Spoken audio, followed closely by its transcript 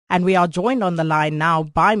And we are joined on the line now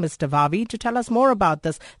by Mr. Vavi to tell us more about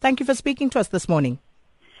this. Thank you for speaking to us this morning.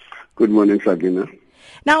 Good morning, Sagina.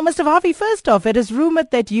 Now, Mr. Vavi, first off, it is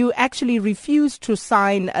rumored that you actually refused to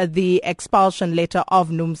sign the expulsion letter of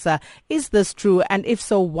NUMSA. Is this true? And if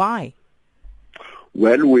so, why?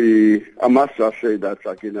 Well, I must just say that,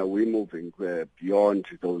 Sakina, we're moving beyond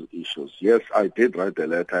those issues. Yes, I did write a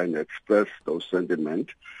letter and express those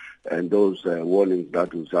sentiments and those warnings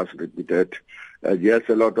that we just repeated. Yes,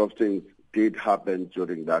 a lot of things did happen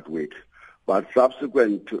during that week. But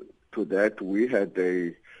subsequent to that, we had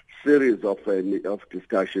a series of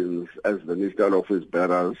discussions as the ministerial office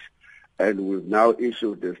bearers, and we've now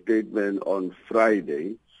issued a statement on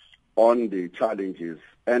Friday on the challenges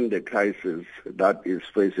and the crisis that is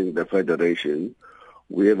facing the Federation.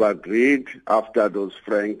 We have agreed after those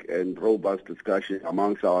frank and robust discussions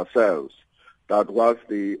amongst ourselves that whilst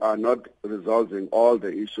they are not resolving all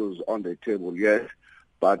the issues on the table yet,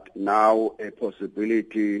 but now a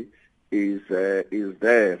possibility is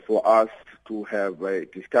there for us to have a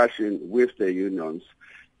discussion with the unions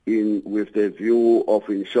with the view of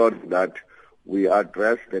ensuring that we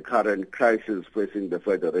address the current crisis facing the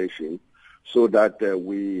Federation so that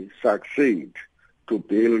we succeed to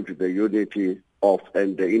build the unity of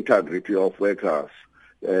and the integrity of workers,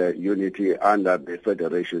 unity under the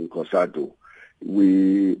Federation COSATU.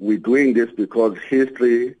 We're doing this because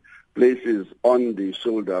history places on the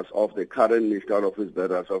shoulders of the current ministerial office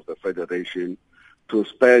bearers of the Federation to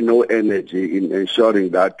spare no energy in ensuring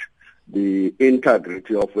that the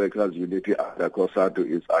integrity of workers' unity under COSATU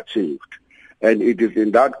is achieved. And it is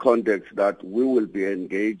in that context that we will be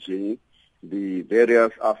engaging the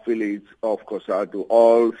various affiliates of COSATU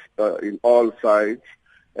in all sides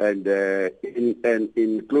and in an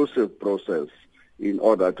inclusive process in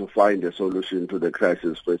order to find a solution to the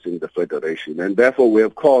crisis facing the Federation. And therefore we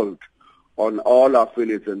have called on all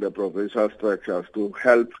affiliates in the provincial structures to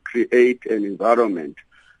help create an environment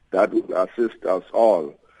that will assist us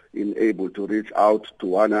all in able to reach out to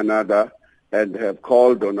one another, and have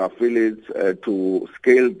called on affiliates to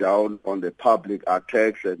scale down on the public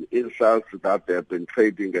attacks and insults that they have been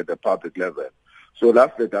trading at the public level. So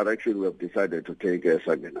that's the direction we have decided to take,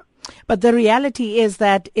 Sagina. But the reality is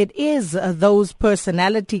that it is those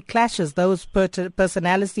personality clashes, those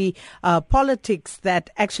personality politics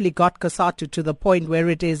that actually got COSATU to the point where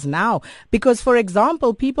it is now. Because, for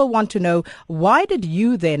example, people want to know, why did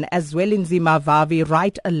you then, as Zwelinzima Vavi,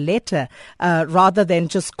 write a letter rather than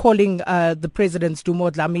just calling the President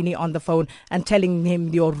Dumo Dlamini on the phone and telling him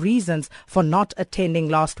your reasons for not attending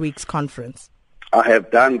last week's conference? I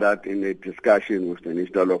have done that in a discussion with the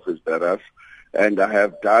ministerial office bearers, and I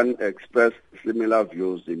have expressed similar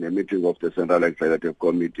views in a meeting of the Central Executive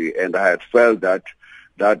Committee, and I had felt that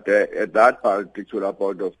at that particular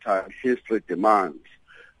point of time, history demands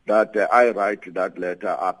that I write that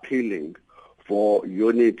letter appealing for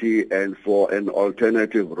unity and for an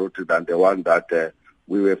alternative route than the one that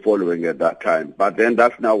we were following at that time. But then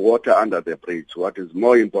that's now water under the bridge. What is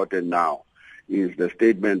more important now is the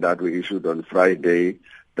statement that we issued on Friday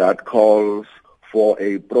that calls for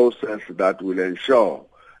a process that will ensure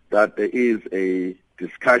that there is a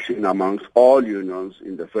discussion amongst all unions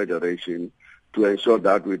in the Federation to ensure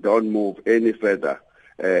that we don't move any further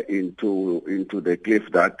into the cliff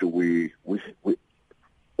that we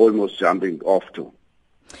almost jumping off to.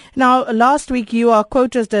 Now, last week you are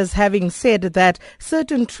quoted as having said that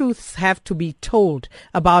certain truths have to be told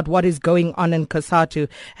about what is going on in COSATU.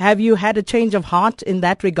 Have you had a change of heart in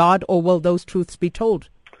that regard, or will those truths be told?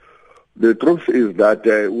 The truth is that,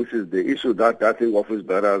 which is the issue that I think office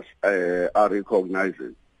bearers are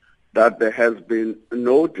recognizing, that there has been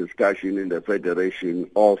no discussion in the Federation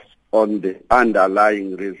on the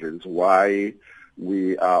underlying reasons why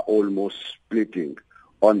we are almost splitting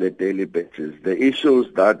on the daily basis. The issues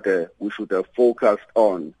that we should have focused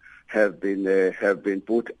on have been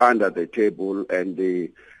put under the table, and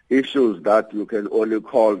the issues that you can only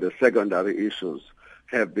call the secondary issues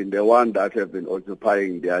have been the ones that have been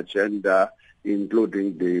occupying the agenda,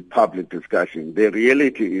 including the public discussion. The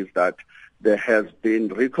reality is that there has been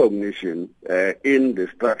recognition in the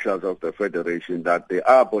structures of the Federation that there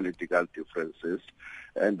are political differences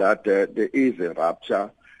and that there is a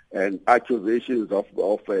rupture, and accusations of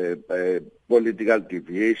political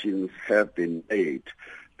deviations have been made.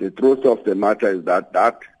 The truth of the matter is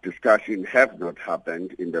that discussion has not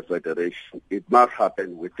happened in the Federation. It must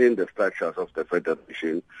happen within the structures of the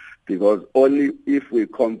Federation, because only if we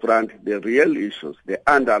confront the real issues, the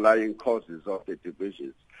underlying causes of the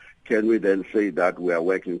divisions, can we then say that we are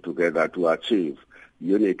working together to achieve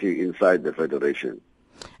unity inside the Federation.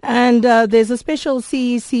 And there's a special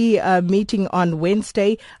CEC meeting on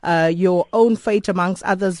Wednesday. Your own fate, amongst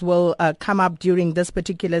others, will come up during this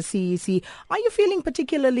particular CEC. Are you feeling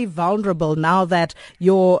particularly vulnerable now that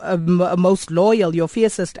your most loyal, your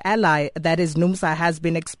fiercest ally, that is NUMSA, has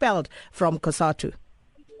been expelled from COSATU?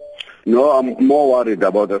 No, I'm more worried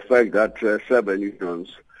about the fact that 7 unions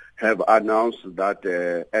have announced that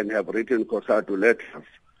and have written COSATU letters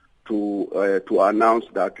to announce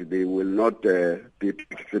that they will not be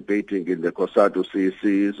participating in the COSATU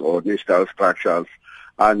CECs or national structures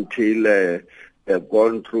until they've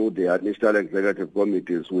gone through the national executive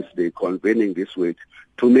committees, which they're convening this week.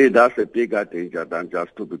 To me, that's a bigger danger than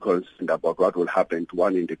just to be concerned about what will happen to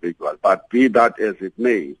one individual. But be that as it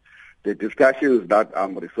may, the discussions that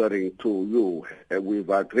I'm referring to we've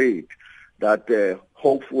agreed that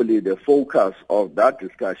hopefully the focus of that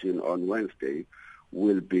discussion on Wednesday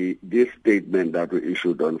will be this statement that we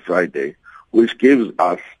issued on Friday, which gives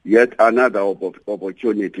us yet another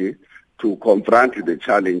opportunity to confront the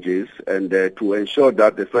challenges and to ensure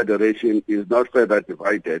that the Federation is not further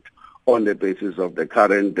divided on the basis of the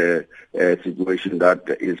current situation that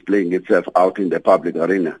is playing itself out in the public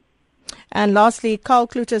arena. And lastly, Carl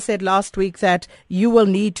Klute said last week that you will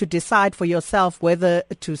need to decide for yourself whether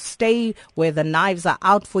to stay where the knives are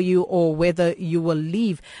out for you or whether you will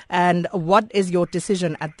leave. And what is your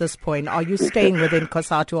decision at this point? Are you staying within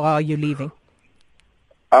COSATU or are you leaving?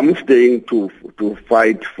 I'm staying to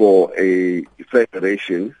fight for a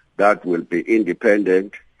federation that will be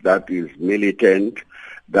independent, that is militant,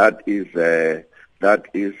 that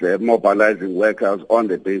is mobilizing workers on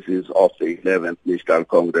the basis of the 11th National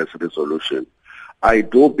Congress resolution. I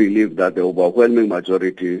do believe that the overwhelming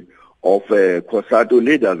majority of COSATU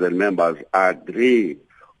leaders and members agree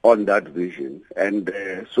on that vision. And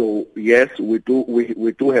so, yes, we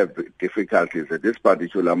do have difficulties at this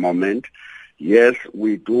particular moment. Yes,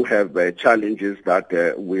 we do have challenges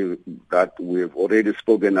that we've already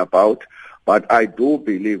spoken about. But I do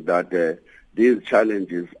believe that these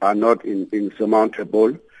challenges are not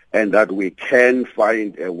insurmountable and that we can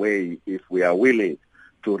find a way, if we are willing,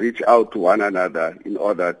 to reach out to one another in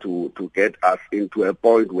order to get us into a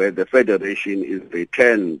point where the Federation is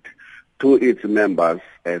returned to its members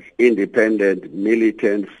as independent,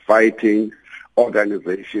 militant, fighting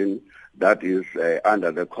organization that is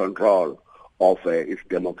under the control of its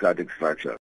democratic structure.